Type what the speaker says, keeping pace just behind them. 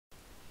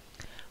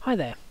Hi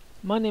there,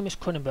 my name is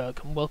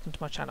Cronenberg and welcome to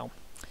my channel.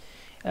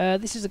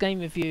 This is a game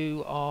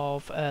review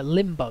of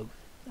Limbo.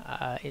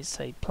 It's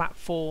a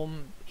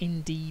platform,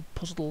 indie,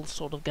 puzzle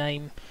sort of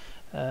game.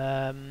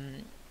 Very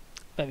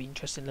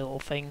interesting little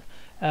thing.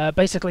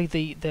 Basically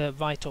the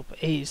write-up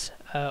is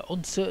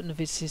uncertain of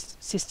his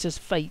sister's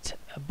fate,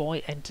 a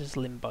boy enters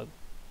Limbo.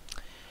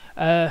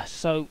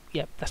 So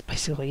yeah, that's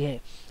basically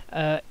it.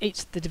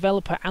 It's the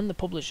developer and the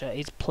publisher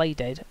is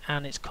Playdead,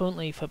 and it's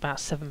currently for about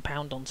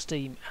 £7 on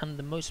Steam. And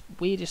the most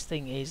weirdest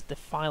thing is the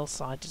file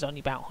size is only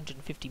about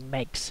 150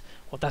 megs.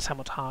 Well, that's how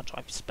much hard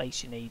drive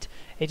space you need.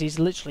 It is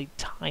literally a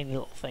tiny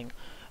little thing.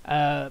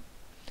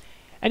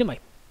 Anyway,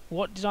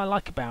 what did I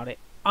like about it?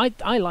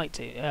 I liked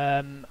it.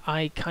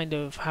 I kind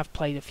of have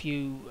played a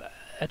few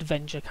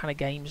adventure kind of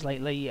games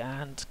lately,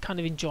 and kind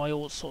of enjoy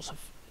all sorts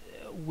of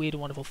weird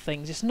and wonderful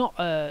things. It's not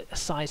a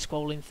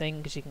side-scrolling thing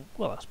because you can.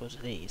 Well, I suppose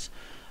it is.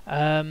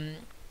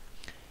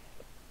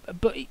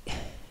 But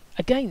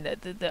again,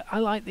 I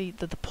like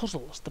the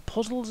puzzles. The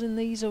puzzles in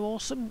these are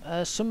awesome.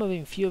 Some are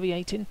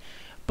infuriating,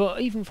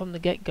 but even from the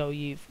get-go,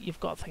 you've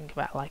got to think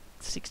about like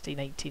 16,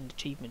 18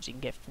 achievements you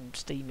can get from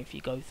Steam if you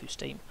go through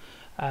Steam.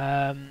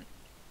 And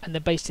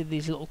they're based in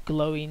these little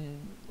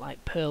glowing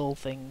like pearl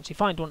things. You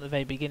find one at the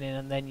very beginning,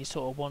 and then you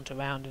sort of wander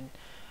around, and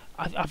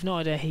I've no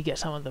idea how you get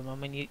some of them. I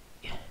mean,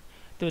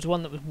 there was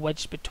one that was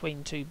wedged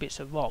between two bits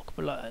of rock,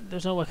 but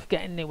there's no way of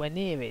getting anywhere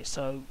near it.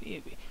 So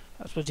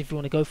I suppose if you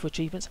want to go for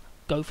achievements,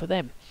 go for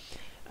them.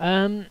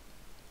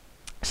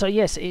 So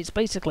yes, it's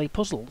basically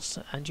puzzles,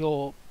 and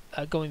you're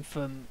going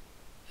from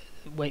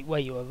where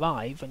you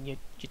arrive, and you're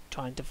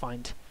trying to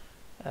find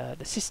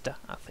the sister.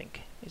 I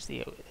think is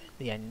the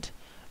end.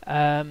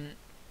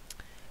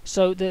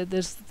 So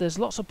there's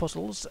lots of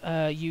puzzles.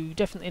 You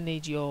definitely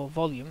need your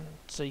volume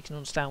so you can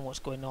understand what's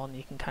going on.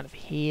 You can kind of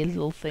hear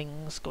little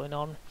things going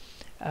on.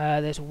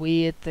 There's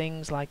weird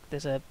things like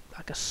there's a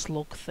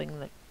slug thing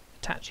that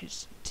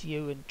attaches to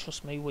you, and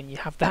trust me, when you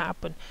have that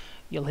happen,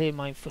 you'll hear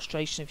my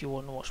frustration if you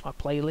want to watch my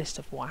playlist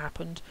of what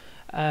happened.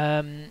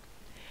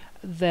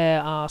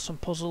 There are some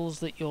puzzles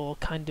that you're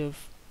kind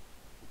of,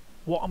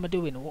 what am I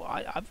doing?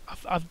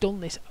 I've done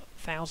this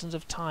thousands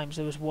of times.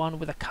 There was one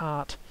with a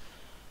cart.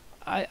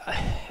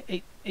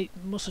 It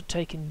must have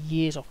taken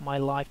years off my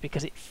life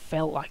because it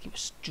felt like it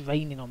was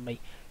draining on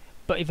me,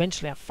 but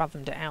eventually I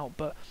fathomed it out.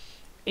 But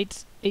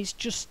it's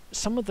just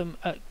some of them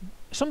are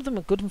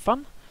good and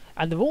fun,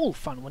 and they're all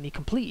fun when you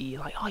complete it. You're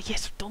like, oh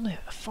yes, I've done it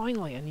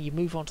finally, and you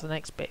move on to the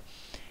next bit.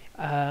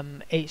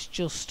 It's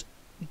just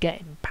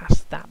getting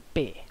past that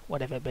bit,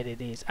 whatever bit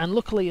it is. And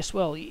luckily as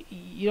well,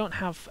 you don't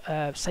have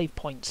save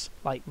points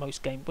like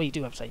most games. Well, you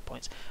do have save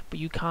points, but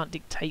you can't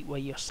dictate where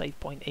your save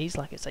point is,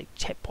 like it's a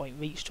checkpoint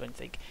reached or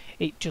anything.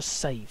 It just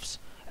saves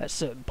at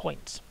certain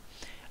points.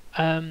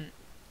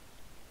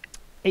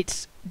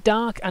 It's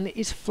dark and it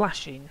is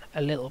flashing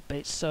a little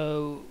bit,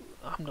 so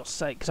I'm not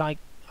saying, because I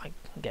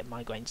can get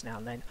migraines now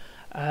and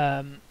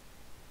then.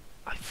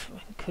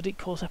 Could it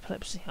cause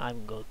epilepsy? I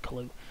haven't got a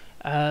clue.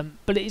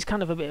 But it is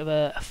kind of a bit of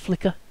a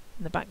flicker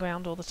in the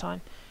background all the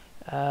time.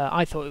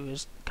 I thought it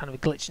was kind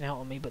of glitching out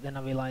on me, but then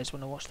I realised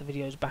when I watched the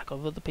videos back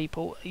of other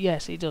people,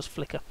 yes, it does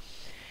flicker.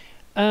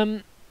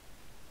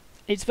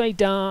 It's very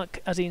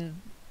dark, as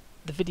in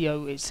the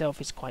video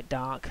itself is quite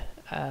dark,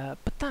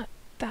 but that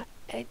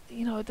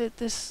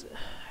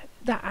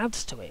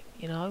adds to it.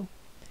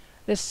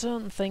 There's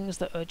certain things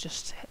that are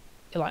just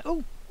like,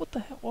 oh, what the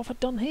hell, what have I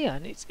done here?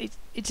 And it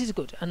is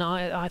good, and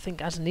I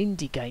think as an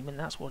indie game, and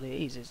that's what it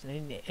is, it's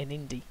an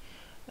indie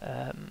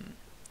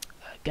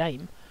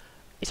game,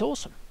 it's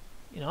awesome.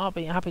 I'll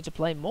be happy to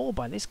play more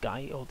by this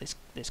guy or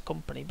this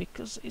company,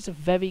 because it's a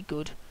very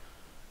good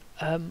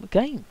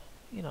game.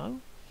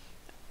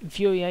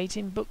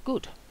 Infuriating but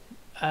good,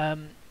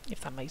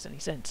 if that makes any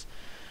sense.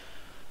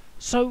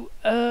 So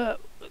there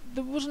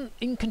wasn't,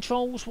 in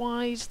controls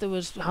wise, there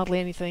was hardly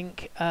anything.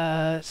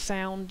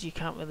 Sound, you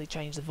can't really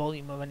change the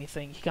volume or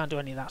anything. You can't do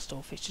any of that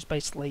stuff. It's just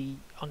basically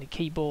on your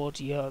keyboard,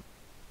 your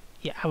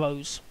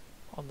arrows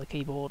on the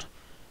keyboard,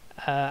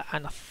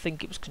 and I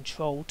think it was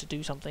control to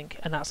do something,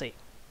 and that's it.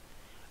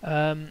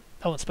 And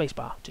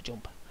spacebar to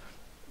jump,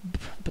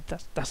 but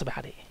that's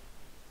about it.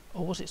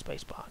 Or was it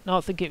spacebar? No,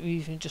 I think it was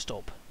even just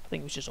up. I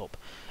think it was just up.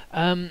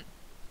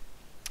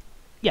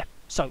 Yeah.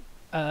 So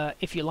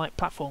if you like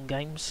platform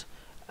games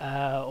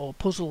or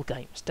puzzle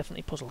games,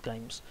 definitely puzzle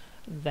games,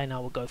 then I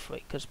will go for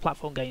it, because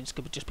platform games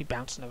could just be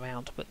bouncing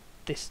around, but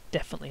this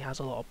definitely has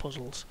a lot of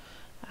puzzles,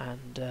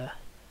 and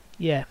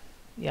yeah,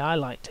 I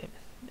liked it.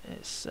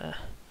 It's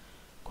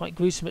quite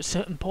gruesome at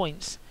certain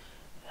points,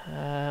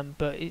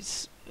 but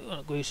it's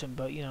not gruesome,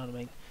 but you know what I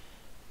mean.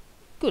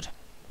 Good,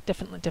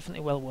 definitely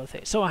well worth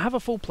it. So I have a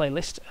full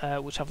playlist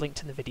which I've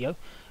linked in the video,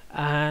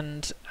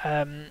 and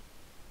I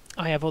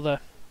have other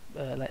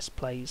let's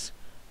plays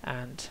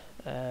and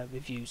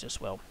reviews as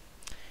well.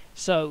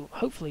 So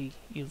hopefully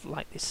you've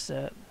liked this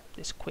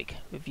this quick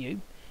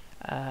review.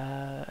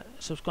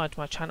 Subscribe to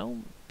my channel,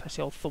 press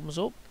the old thumbs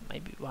up,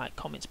 maybe write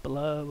comments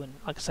below, and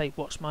like I say,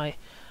 watch my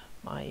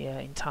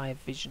entire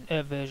version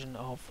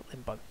of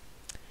Limbo.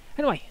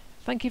 Anyway,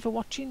 Thank you for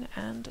watching,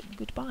 and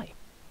goodbye.